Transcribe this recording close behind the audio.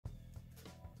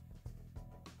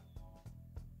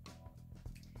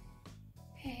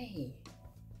Hey,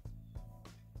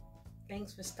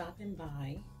 thanks for stopping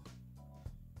by.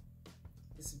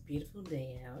 It's a beautiful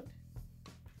day out.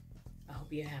 I hope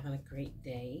you're having a great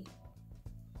day.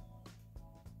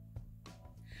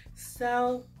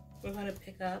 So, we're going to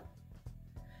pick up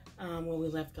where we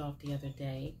left off the other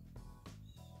day.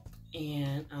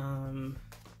 And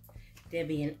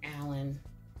Debbie and Alan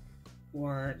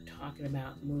were talking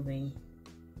about moving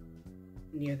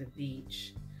near the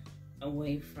beach,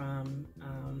 away from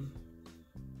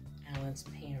Alan's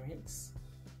parents.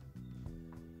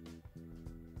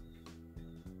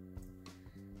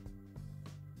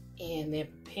 And they're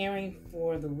preparing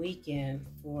for the weekend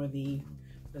for the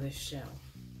show.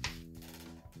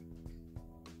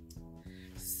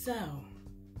 So,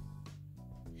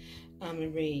 I'm gonna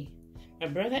read. My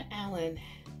brother Alan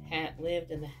had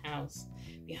lived in the house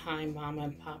behind Mama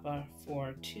and Papa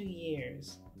for 2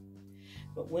 years.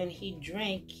 But when he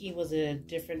drank, he was a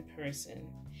different person,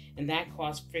 and that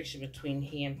caused friction between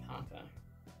he and Papa.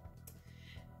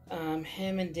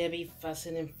 Him and Debbie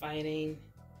fussing and fighting.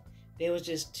 There was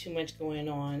just too much going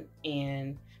on,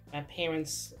 and my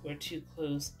parents were too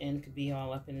close and could be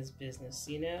all up in his business,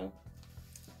 you know?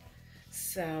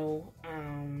 So,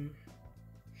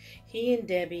 he and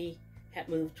Debbie had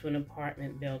moved to an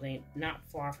apartment building not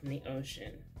far from the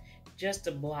ocean, just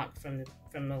a block from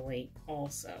the lake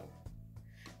also.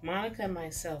 Monica and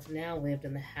myself now lived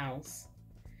in the house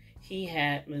he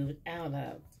had moved out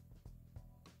of.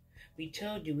 We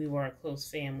told you we were a close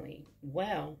family.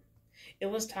 Well, it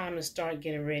was time to start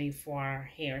getting ready for our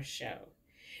hair show.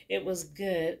 It was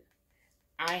good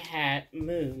I had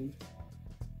moved.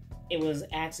 It was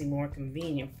actually more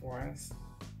convenient for us.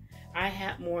 I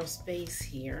had more space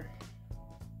here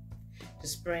to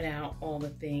spread out all the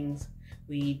things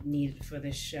we needed for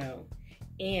the show,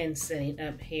 and setting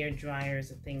up hair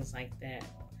dryers and things like that.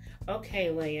 Okay,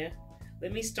 Leia,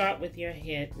 let me start with your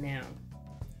head now.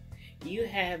 You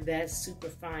have that super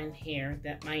fine hair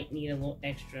that might need a little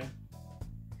extra.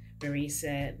 Marie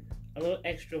said. A little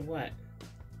extra what?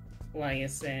 Leia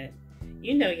said.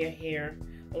 You know your hair.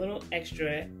 A little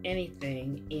extra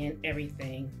anything and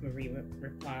everything, Marie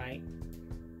replied.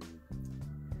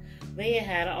 Leia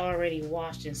had already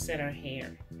washed and set her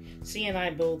hair. She and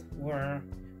I both were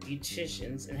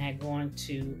beauticians and had gone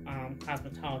to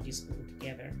cosmetology school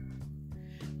together.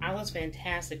 I was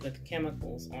fantastic with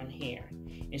chemicals on hair,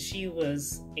 and she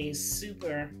was a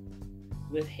super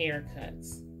with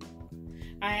haircuts.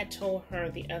 I had told her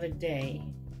the other day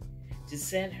to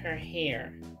set her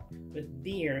hair with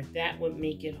beer. That would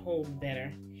make it hold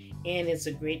better, and it's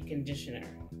a great conditioner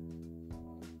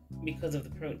because of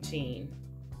the protein.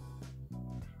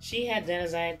 She had done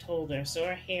as I had told her, so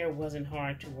her hair wasn't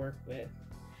hard to work with.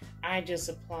 I just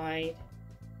applied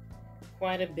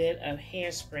quite a bit of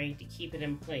hairspray to keep it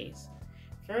in place.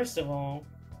 First of all,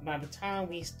 by the time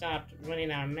we stopped running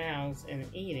our mouths and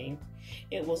eating,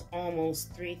 it was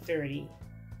almost 3:30.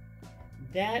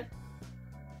 That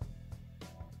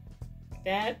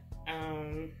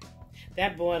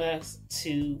brought us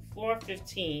to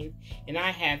 4:15, and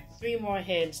I had 3 more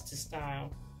heads to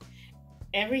style.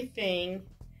 Everything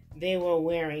they were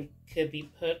wearing could be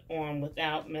put on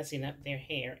without messing up their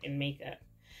hair and makeup.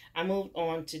 I moved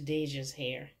on to Deja's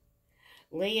hair.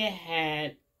 Leia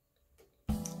had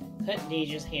cut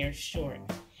Deja's hair short.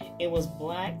 It was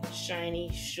black,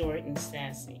 shiny, short, and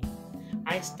sassy.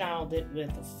 I styled it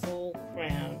with a full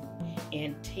crown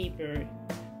and tapered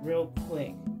real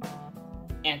quick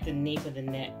at the nape of the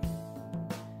neck.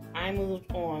 I moved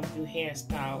on through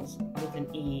hairstyles with an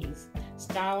ease,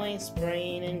 styling,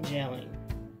 spraying, and gelling.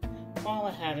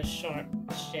 Paula had a sharp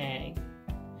shag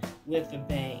with a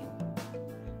bang,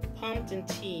 pumped and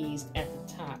teased at the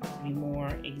top to be more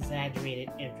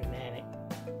exaggerated and dramatic.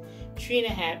 Trina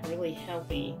had really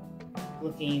healthy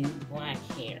looking black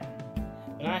hair,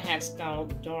 but I had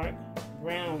styled a dark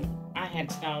brown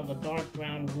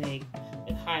wig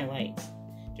with highlights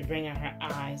to bring out her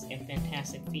eyes and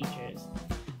fantastic features.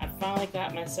 I finally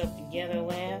got myself together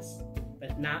last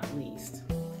but not least.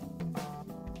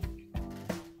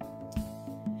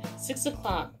 6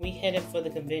 o'clock, we headed for the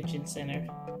convention center.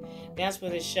 That's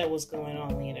where the show was going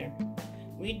on later.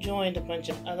 We joined a bunch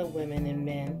of other women and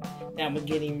men that were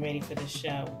getting ready for the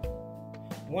show.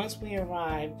 Once we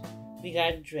arrived, we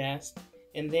got dressed,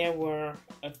 and there were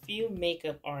a few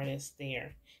makeup artists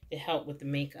there to help with the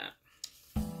makeup.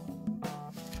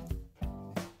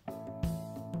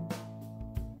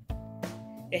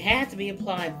 It had to be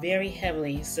applied very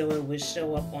heavily so it would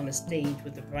show up on the stage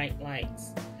with the bright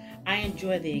lights. I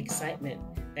enjoy the excitement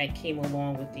that came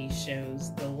along with these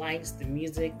shows. The lights, the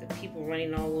music, the people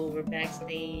running all over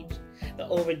backstage, the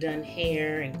overdone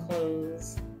hair and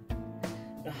clothes.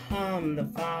 the hum, the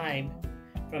vibe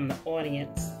from the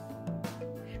audience.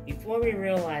 Before we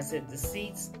realized it, the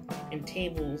seats and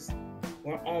tables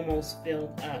were almost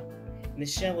filled up, and the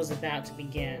show was about to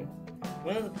begin.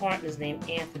 One of the partners named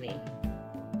Anthony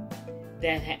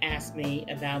that had asked me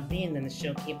about being in the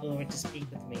show came over to speak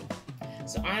with me.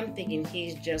 So I'm thinking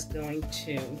he's going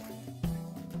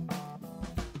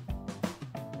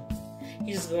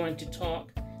to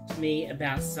talk to me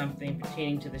about something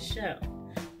pertaining to the show,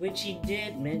 which he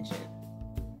did mention.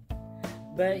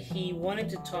 But he wanted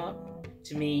to talk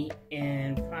to me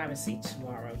in privacy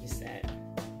tomorrow, he said.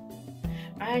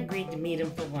 I agreed to meet him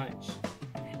for lunch.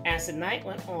 As the night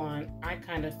went on, I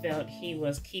kind of felt he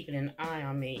was keeping an eye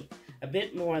on me a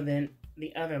bit more than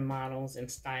the other models and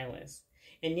stylists.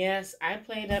 And yes, I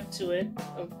played up to it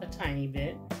a tiny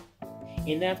bit,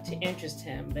 enough to interest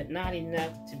him, but not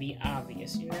enough to be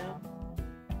obvious, you know?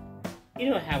 You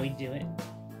know how we do it.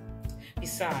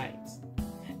 Besides,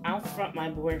 out front my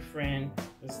boyfriend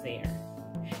was there.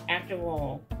 After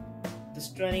all, the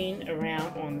strutting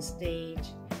around on the stage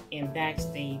and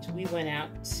backstage, we went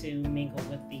out to mingle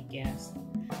with the guests.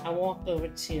 I walked over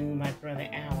to my brother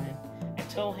Alan. I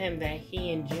told him that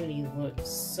he and Judy looked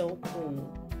so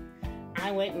cool.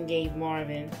 I went and gave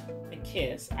Marvin a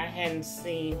kiss. I hadn't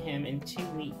seen him in 2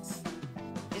 weeks.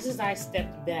 Just as I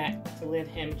stepped back to let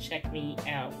him check me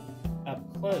out up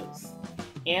close,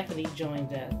 Anthony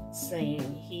joined us,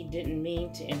 saying he didn't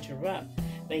mean to interrupt,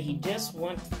 but he just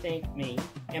wanted to thank me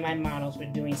and my models for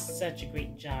doing such a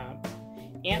great job.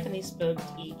 Anthony spoke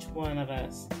to each one of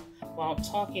us. While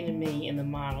talking to me and the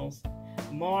models,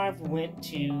 Marv went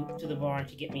to the bar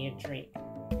to get me a drink.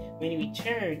 When he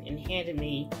returned and handed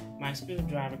me my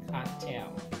screwdriver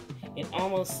cocktail, it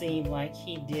almost seemed like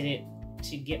he did it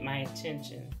to get my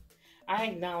attention. I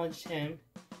acknowledged him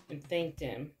and thanked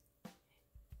him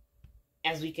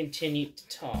as we continued to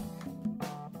talk.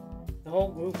 The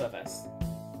whole group of us.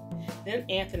 Then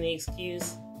Anthony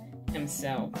excused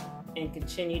himself and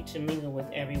continued to mingle with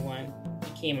everyone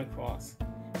he came across.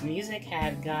 Music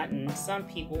had gotten some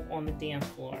people on the dance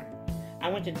floor. I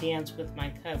went to dance with my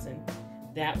cousin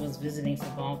that was visiting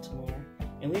from Baltimore,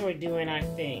 and we were doing our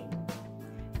thing.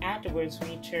 Afterwards,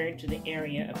 we returned to the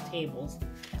area of tables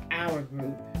our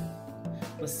group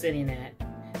was sitting at.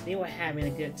 They were having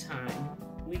a good time.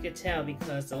 We could tell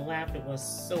because the laughter was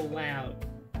so loud.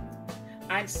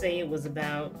 I'd say it was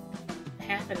about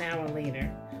half an hour later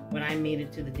when I made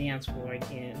it to the dance floor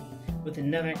again with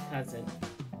another cousin.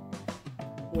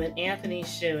 When Anthony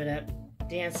showed up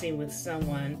dancing with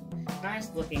someone,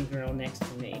 nice-looking girl next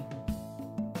to me.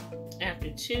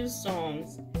 After 2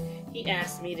 songs, he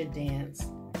asked me to dance.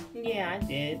 Yeah, I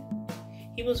did.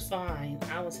 He was fine.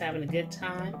 I was having a good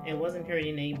time and wasn't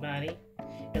hurting anybody.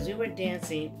 As we were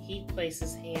dancing, he placed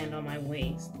his hand on my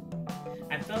waist.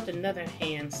 I felt another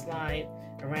hand slide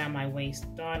around my waist,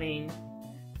 starting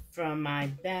from my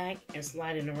back and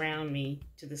sliding around me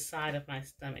to the side of my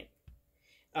stomach.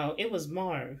 Oh, it was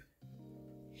Marv.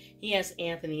 He asked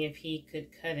Anthony if he could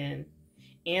cut in.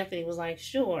 Anthony was like,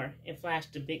 sure, and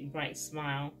flashed a big bright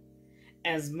smile.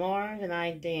 As Marv and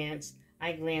I danced,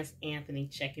 I glanced at Anthony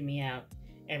checking me out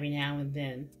every now and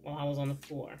then while I was on the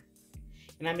floor.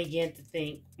 And I began to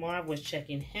think Marv was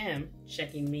checking him,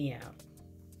 checking me out.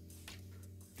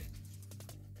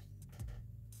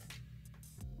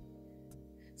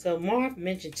 So Marv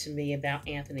mentioned to me about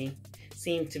Anthony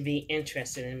seemed to be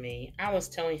interested in me. I was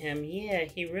telling him, yeah,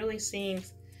 he really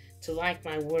seems to like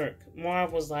my work.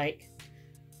 Marv was like,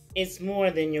 it's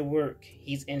more than your work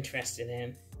he's interested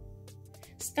in.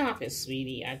 Stop it,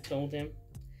 sweetie, I told him.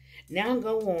 Now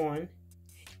go on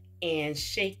and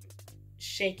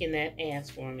shaking that ass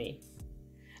for me,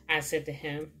 I said to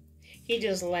him. He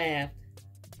just laughed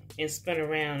and spun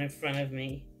around in front of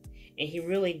me, and he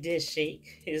really did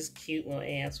shake his cute little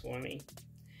ass for me.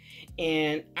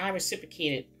 And I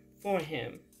reciprocated for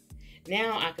him.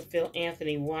 Now I could feel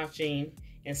Anthony watching,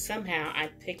 and somehow I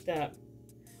picked up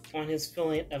on his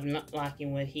feeling of not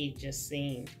liking what he'd just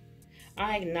seen.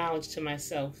 I acknowledged to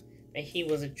myself that he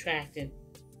was attracted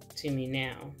to me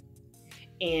now.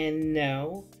 And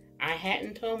no, I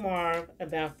hadn't told Marv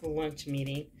about the lunch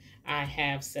meeting I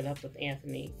have set up with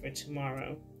Anthony for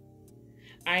tomorrow.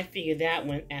 I figured that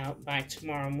went out by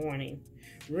tomorrow morning.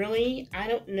 Really, I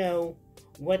don't know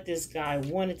what this guy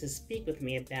wanted to speak with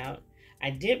me about.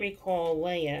 I did recall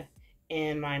Leah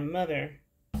and my mother.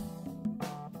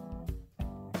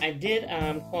 I did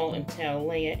call and tell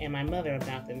Leah and my mother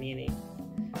about the meeting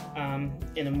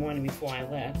in the morning before I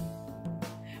left.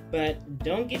 But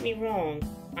don't get me wrong,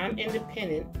 I'm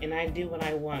independent and I do what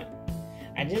I want.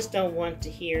 I just don't want to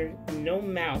hear no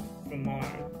mouth from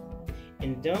Marv.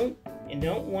 And and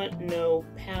don't want no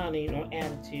pouting or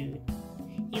attitude.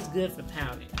 He's good for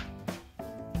pouting.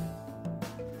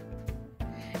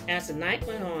 As the night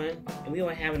went on, and we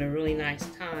were having a really nice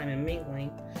time and mingling,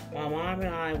 while Mom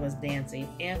and I was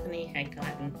dancing, Anthony had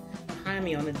gotten behind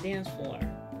me on the dance floor.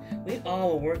 We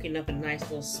all were working up a nice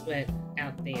little sweat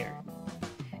out there.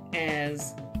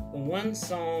 As the one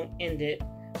song ended,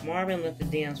 Marvin left the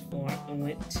dance floor and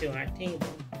went to our table.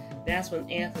 That's when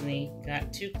Anthony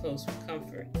got too close for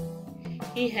comfort.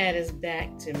 He had his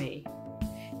back to me.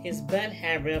 His butt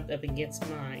had rubbed up against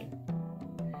mine.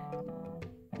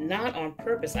 Not on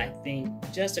purpose, I think,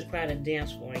 just a crowded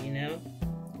dance floor, you know?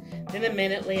 Then a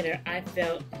minute later, I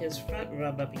felt his front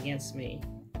rub up against me.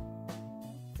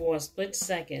 For a split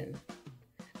second,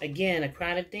 again, a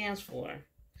crowded dance floor.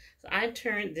 So I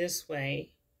turned this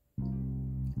way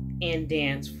and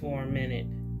danced for a minute.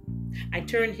 I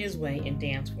turned his way and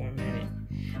danced for a minute.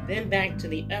 Then back to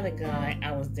the other guy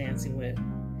I was dancing with.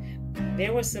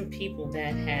 There were some people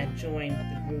that had joined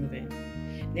the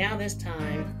grooving. Now this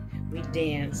time, we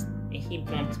danced and he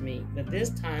bumped me, but this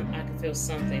time I could feel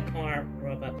something hard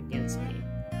rub up against me.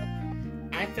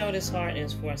 I felt his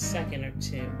hardness for a second or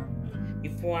two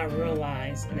before I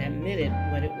realized and admitted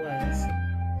what it was.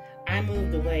 I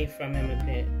moved away from him a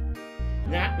bit,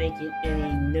 not making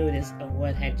any notice of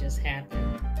what had just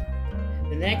happened.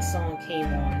 The next song came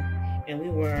on and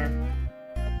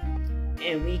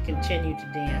we continued to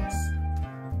dance.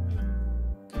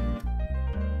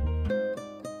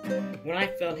 When I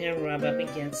felt him rub up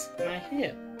against my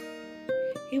hip.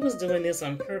 He was doing this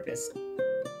on purpose.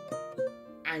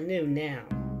 I knew now.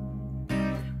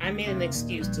 I made an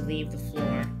excuse to leave the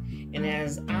floor, and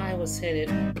as I was headed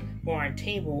for our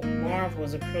table, Marv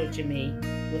was approaching me,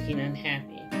 looking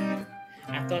unhappy.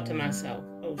 I thought to myself,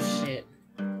 oh shit,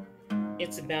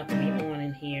 it's about to be on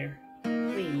in here.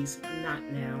 Please, not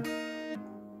now.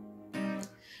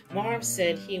 Marv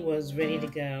said he was ready to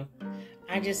go.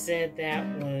 I just said that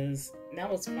was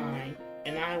fine,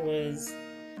 and I was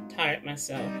tired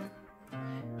myself.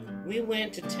 We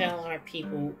went to tell our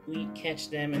people we'd catch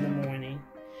them in the morning.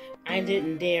 I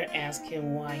didn't dare ask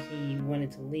him why he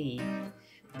wanted to leave.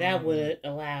 That would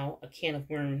allow a can of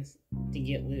worms to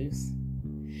get loose.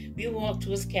 We walked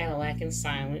to his Cadillac in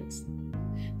silence.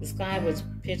 The sky was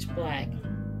pitch black,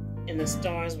 and the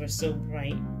stars were so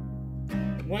bright.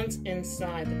 Once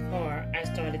inside the car, I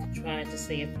started to try to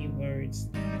say a few words,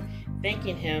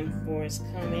 thanking him for his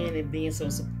coming and being so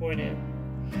supportive.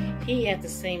 He, at the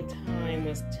same time,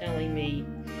 was telling me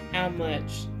how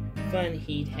much fun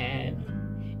he'd had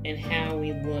and how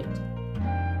we looked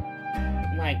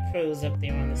like pros up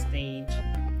there on the stage.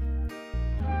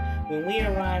 When we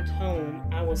arrived home,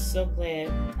 I was so glad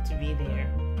to be there.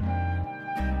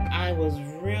 I was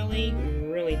really,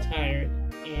 really tired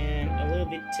and a little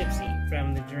bit tipsy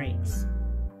from the drinks.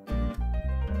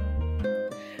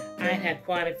 I had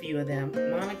quite a few of them.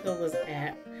 Monica was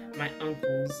at my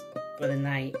uncle's for the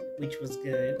night, which was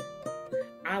good.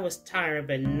 I was tired,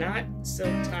 but not so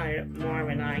tired Marv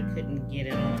and I couldn't get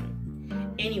it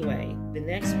on. Anyway, the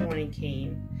next morning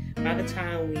came. By the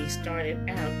time we stirred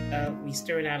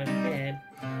out of bed,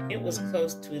 it was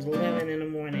close to 11 in the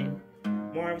morning.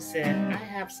 Marv said, I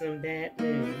have some bad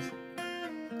news.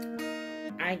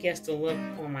 I guess the look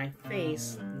on my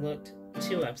face looked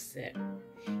too upset.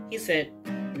 He said,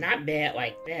 not bad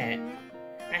like that.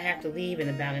 I have to leave in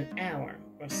about an hour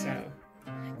or so.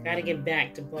 Gotta get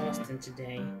back to Boston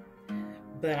today.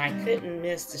 But I couldn't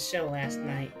miss the show last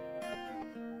night.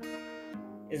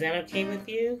 Is that okay with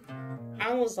you?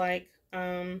 I was like,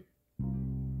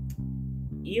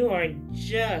 you are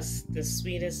just the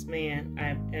sweetest man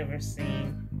I've ever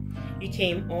seen. You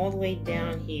came all the way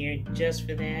down here just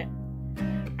for that.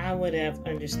 I would have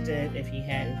understood if you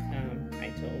hadn't come, I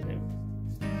told him.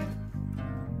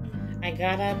 I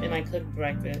got up and I cooked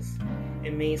breakfast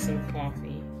and made some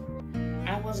coffee.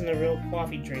 I wasn't a real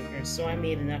coffee drinker, so I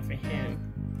made enough for him,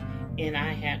 and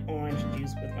I had orange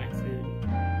juice with my food.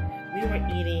 We were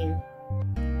eating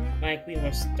like we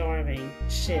were starving.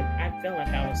 Shit, I felt like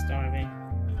I was starving.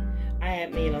 I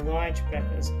had made a large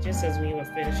breakfast. Just as we were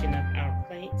finishing up our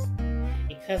plates,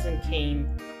 a cousin came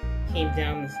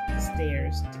down the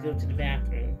stairs to go to the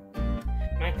bathroom.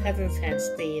 My cousins had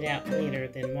stayed out later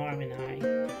than Marv and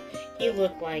I. He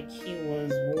looked like he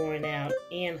was worn out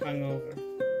and hungover.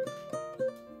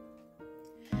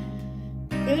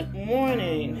 Good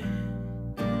morning,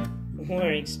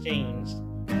 were exchanged.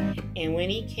 And when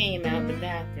he came out the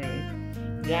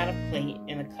bathroom, got a plate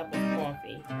and a cup of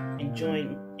coffee and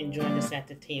joined us at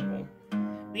the table.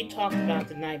 We talked about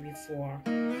the night before,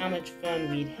 how much fun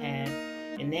we'd had,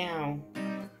 and now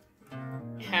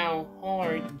how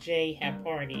hard Jay had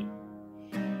partied.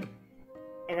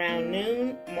 Around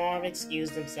noon, Marv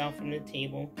excused himself from the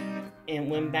table and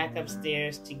went back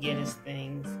upstairs to get his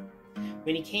things.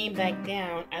 When he came back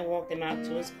down, I walked him out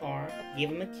to his car, gave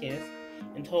him a kiss,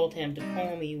 and told him to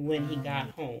call me when he got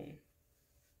home.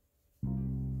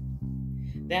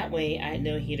 That way, I'd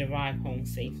know he'd arrive home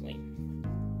safely.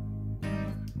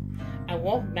 I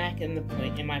walked back in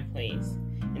my place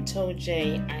and told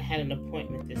Jay I had an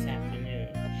appointment this afternoon,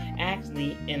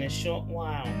 actually in a short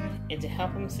while, and to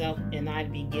help himself and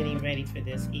I'd be getting ready for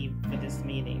this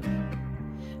meeting.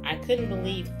 I couldn't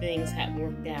believe things had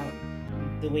worked out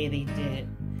the way they did.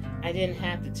 I didn't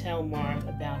have to tell Marv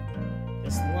about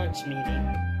this lunch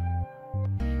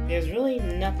meeting. There's really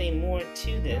nothing more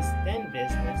to this than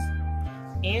business.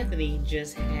 Anthony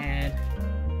just had,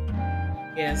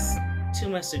 too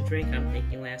much to drink, I'm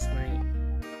thinking, last night.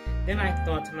 Then I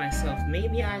thought to myself,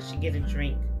 maybe I should get a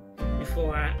drink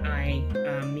before I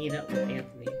meet up with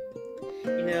Anthony.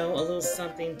 A little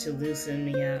something to loosen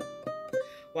me up.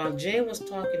 While Jay was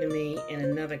talking to me and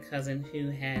another cousin who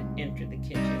had entered the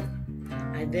kitchen,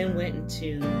 I then went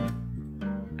into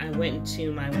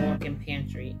my walk-in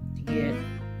pantry to get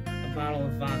a bottle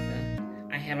of vodka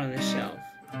I had on the shelf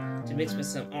to mix with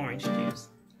some orange juice.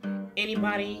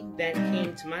 Anybody that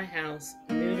came to my house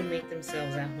knew to make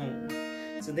themselves at home,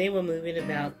 so they were moving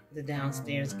about the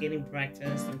downstairs, getting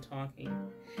breakfast and talking.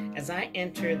 As I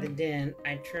entered the den,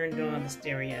 I turned on the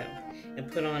stereo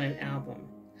and put on an album.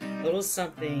 A little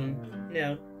something,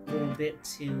 a little bit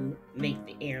to make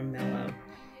the air mellow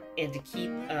and to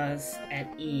keep us at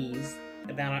ease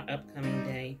about our upcoming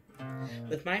day.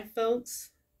 With my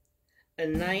folks, a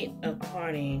night of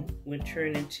partying would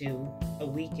turn into a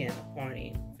weekend of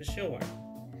partying, for sure.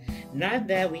 Not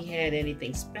that we had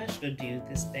anything special to do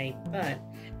this day, but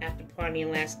after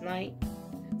partying last night,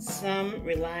 some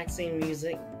relaxing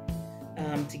music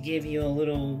to give you a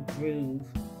little groove,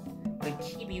 but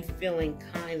keep you feeling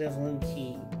kind of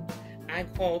low-key. I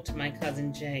called to my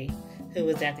cousin Jay, who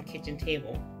was at the kitchen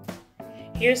table.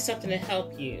 Here's something to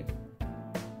help you.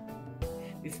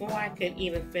 Before I could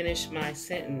even finish my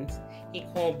sentence, he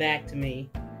called back to me.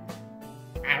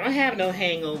 I don't have no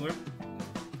hangover.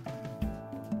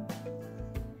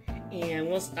 And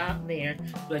we'll stop there.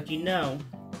 But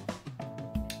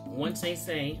once they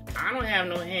say, I don't have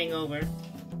no hangover,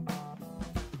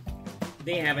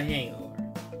 they have a hangover.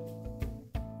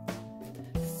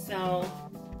 So,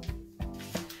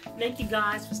 thank you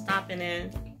guys for stopping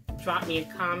in. Drop me a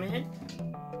comment.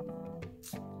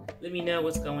 Let me know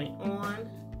what's going on.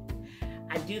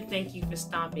 I do thank you for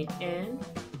stopping in.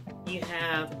 You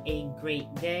have a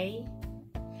great day.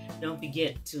 Don't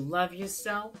forget to love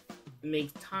yourself.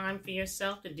 Make time for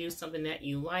yourself to do something that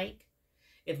you like.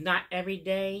 If not every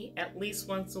day, at least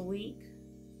once a week.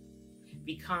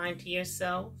 Be kind to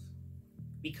yourself.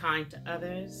 Be kind to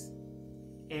others.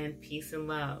 And peace and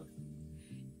love.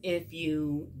 If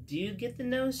you do get the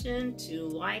notion to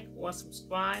like or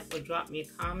subscribe or drop me a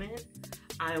comment,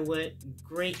 I would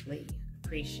greatly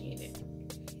appreciate it.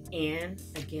 And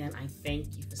again, I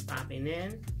thank you for stopping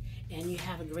in, and you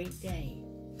have a great day.